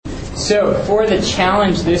So for the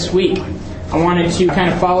challenge this week, I wanted to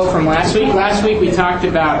kind of follow from last week. Last week we talked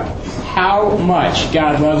about how much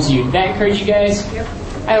God loves you. Did that encourage you guys? Yep.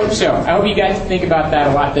 I hope so. I hope you got to think about that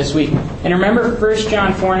a lot this week. And remember 1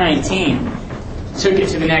 John 4:19 took it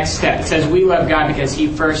to the next step. It says we love God because He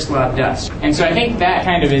first loved us. And so I think that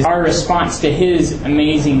kind of is our response to His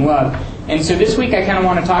amazing love. And so this week I kind of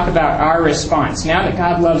want to talk about our response. Now that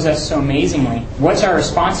God loves us so amazingly, what's our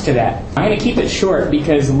response to that? I'm going to keep it short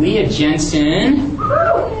because Leah Jensen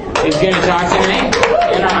is going to talk tonight.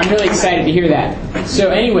 And I'm really excited to hear that. So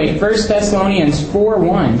anyway, 1 Thessalonians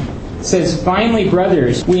 4:1 says, "Finally,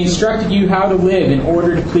 brothers, we instructed you how to live in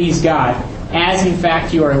order to please God, as in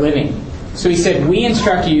fact you are living." So he said, we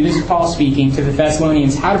instructed you, this is Paul speaking to the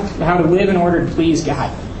Thessalonians, how to live in order to please God.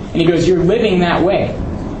 And he goes, you're living that way.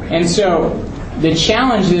 And so the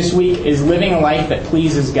challenge this week is living a life that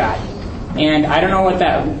pleases God. And I don't know what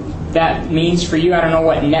that means for you. I don't know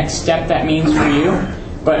what next step that means for you.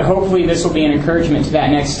 But hopefully this will be an encouragement to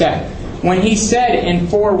that next step. When he said in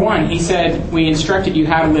 4:1, he said, we instructed you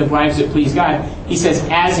how to live lives that please God. He says,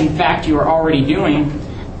 as in fact you are already doing.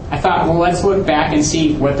 I thought, well, let's look back and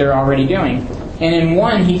see what they're already doing. And in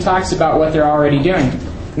 1, he talks about what they're already doing.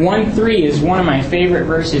 1:3 is one of my favorite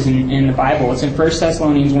verses in the Bible. It's in 1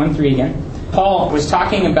 Thessalonians 1:3 again. Paul was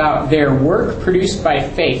talking about their work produced by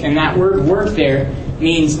faith. And that word work there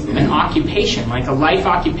means an occupation, like a life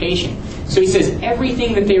occupation. So he says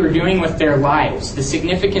everything that they were doing with their lives, the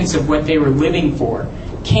significance of what they were living for,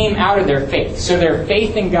 came out of their faith. So their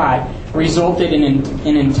faith in God resulted in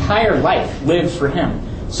an entire life lived for Him.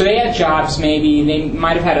 So they had jobs maybe, they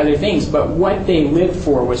might have had other things, but what they lived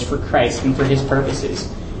for was for Christ and for His purposes.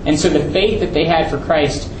 And so the faith that they had for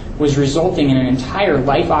Christ was resulting in an entire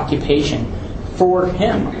life occupation for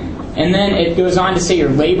Him. And then it goes on to say your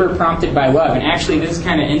labor prompted by love. And actually this is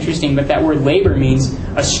kind of interesting, but that word labor means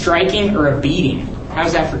a striking or a beating.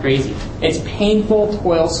 How's that for crazy? It's painful,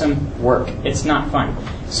 toilsome work. It's not fun.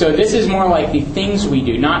 So this is more like the things we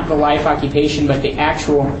do, not the life occupation, but the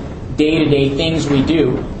actual day-to-day things we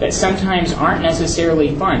do that sometimes aren't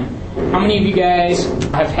necessarily fun. How many of you guys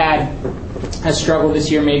have had a struggle this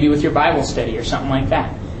year maybe with your Bible study or something like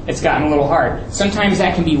that? It's gotten a little hard. Sometimes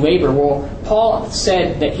that can be labor. Well, Paul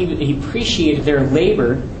said that he appreciated their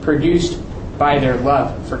labor produced by their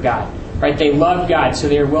love for God. Right? They loved God, so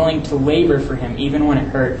they were willing to labor for Him even when it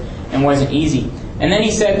hurt and wasn't easy. And then he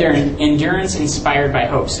said their endurance inspired by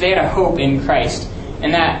hope. So they had a hope in Christ,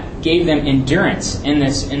 and that gave them endurance in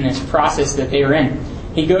this process that they were in.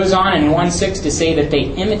 He goes on in 1:6 to say that they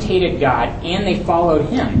imitated God and they followed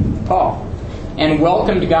Him, Paul, and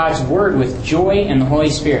welcomed God's Word with joy and the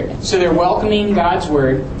Holy Spirit. So they're welcoming God's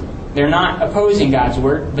Word. They're not opposing God's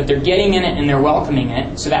Word, but they're getting in it and they're welcoming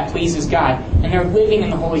it, so that pleases God. And they're living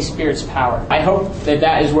in the Holy Spirit's power. I hope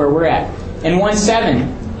that is where we're at. In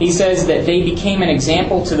 1:7, he says that they became an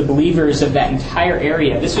example to the believers of that entire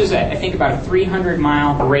area. This was, I think, about a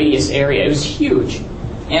 300-mile radius area. It was huge.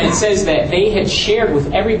 And it says that they had shared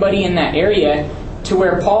with everybody in that area to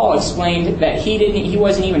where Paul explained that he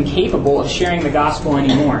wasn't even capable of sharing the gospel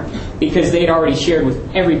anymore because they'd already shared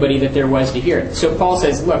with everybody that there was to hear it. So Paul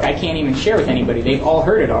says, look, I can't even share with anybody. They've all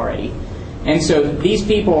heard it already. And so these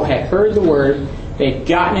people had heard the Word. They'd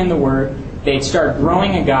gotten in the Word. They'd started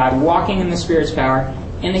growing in God, walking in the Spirit's power,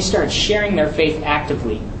 and they started sharing their faith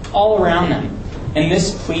actively all around them. And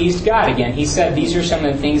this pleased God again. He said these are some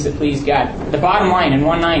of the things that pleased God. The bottom line in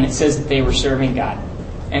 1:9, it says that they were serving God.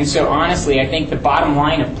 And so honestly, I think the bottom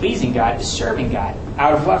line of pleasing God is serving God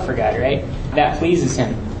out of love for God, right? That pleases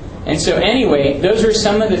Him. And so anyway, those are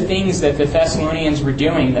some of the things that the Thessalonians were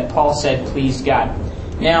doing that Paul said pleased God.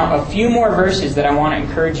 Now, a few more verses that I want to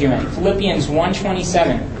encourage you in. Philippians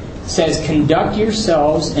 1:27 says, conduct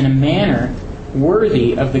yourselves in a manner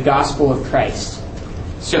worthy of the gospel of Christ.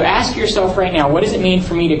 So ask yourself right now, what does it mean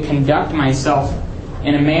for me to conduct myself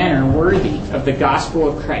in a manner worthy of the gospel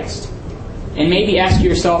of Christ? And maybe ask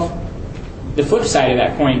yourself the flip side of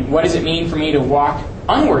that coin. What does it mean for me to walk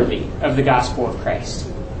unworthy of the gospel of Christ?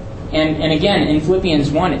 And again, in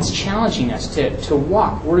Philippians 1, it's challenging us to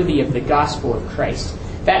walk worthy of the gospel of Christ.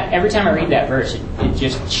 That every time I read that verse, it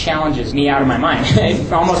just challenges me out of my mind.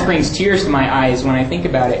 It almost brings tears to my eyes when I think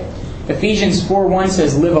about it. Ephesians 4:1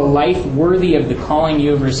 says, live a life worthy of the calling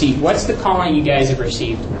you have received. What's the calling you guys have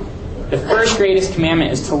received? The first greatest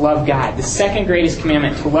commandment is to love God. The second greatest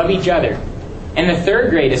commandment, to love each other. And the third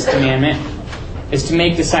greatest commandment is to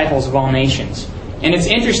make disciples of all nations. And it's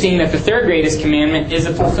interesting that the third greatest commandment is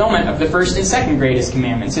a fulfillment of the first and second greatest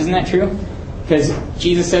commandments. Isn't that true? Because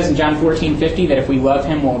Jesus says in John 14:50 that if we love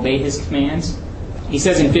Him, we'll obey His commands. He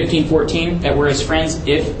says in 15:14 that we're His friends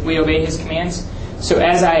if we obey His commands. So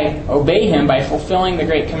as I obey Him by fulfilling the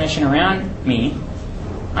Great Commission around me,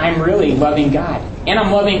 I'm really loving God. And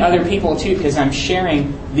I'm loving other people too, because I'm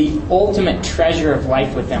sharing the ultimate treasure of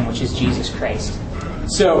life with them, which is Jesus Christ.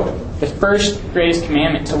 So the first greatest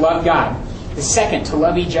commandment, to love God. The second, to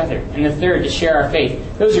love each other. And the third, to share our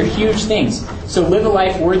faith. Those are huge things. So live a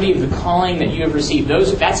life worthy of the calling that you have received.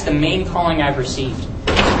 That's the main calling I've received.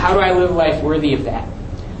 So how do I live a life worthy of that?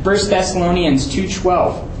 1 Thessalonians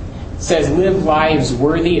 2:12 says, live lives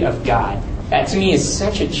worthy of God. That to me is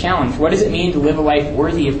such a challenge. What does it mean to live a life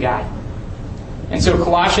worthy of God? And so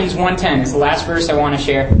Colossians 1:10 is the last verse I want to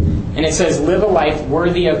share. And it says, live a life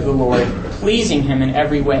worthy of the Lord, pleasing Him in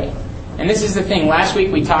every way. And this is the thing. Last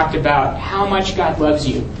week we talked about how much God loves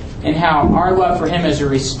you and how our love for Him is a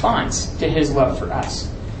response to His love for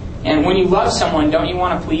us. And when you love someone, don't you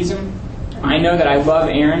want to please them? I know that I love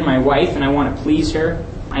Erin, my wife, and I want to please her.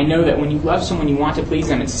 I know that when you love someone, you want to please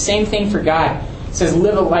them. It's the same thing for God. It says,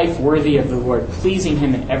 live a life worthy of the Lord, pleasing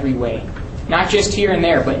Him in every way. Not just here and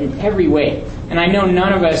there, but in every way. And I know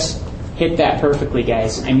none of us hit that perfectly,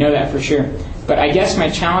 guys. I know that for sure. But I guess my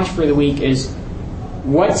challenge for the week is,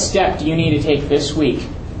 what step do you need to take this week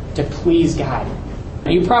to please God?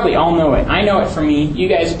 You probably all know it. I know it for me. You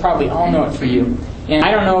guys probably all know it for you. And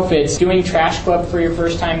I don't know if it's doing Trash Club for your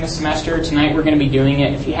first time this semester. Tonight we're going to be doing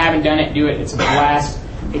it. If you haven't done it, do it. It's a blast.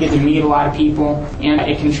 You get to meet a lot of people, and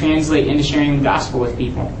it can translate into sharing the gospel with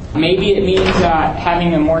people. Maybe it means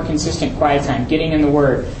having a more consistent quiet time, getting in the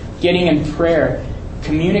Word, getting in prayer,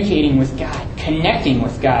 communicating with God, connecting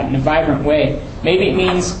with God in a vibrant way. Maybe it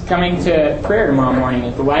means coming to prayer tomorrow morning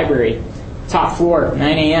at the library, top floor,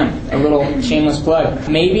 9 a.m., a little shameless plug.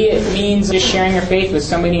 Maybe it means just sharing your faith with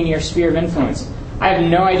somebody in your sphere of influence. I have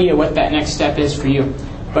no idea what that next step is for you.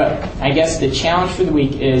 But I guess the challenge for the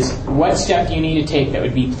week is, what step do you need to take that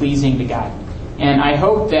would be pleasing to God? And I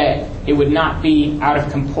hope that it would not be out of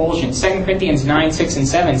compulsion. 2 Corinthians 9, 6, and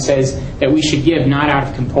 7 says that we should give not out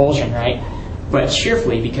of compulsion, right? But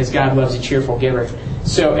cheerfully, because God loves a cheerful giver.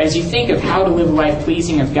 So as you think of how to live a life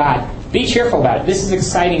pleasing of God, be cheerful about it. This is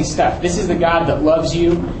exciting stuff. This is the God that loves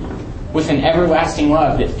you with an everlasting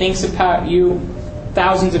love, that thinks about you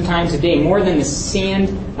thousands of times a day, more than the sand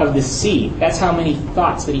of the sea. That's how many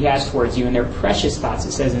thoughts that He has towards you, and they're precious thoughts,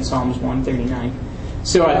 it says in Psalms 139.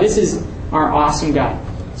 So this is our awesome God.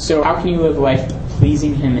 So how can you live a life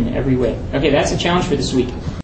pleasing Him in every way? Okay, that's a challenge for this week.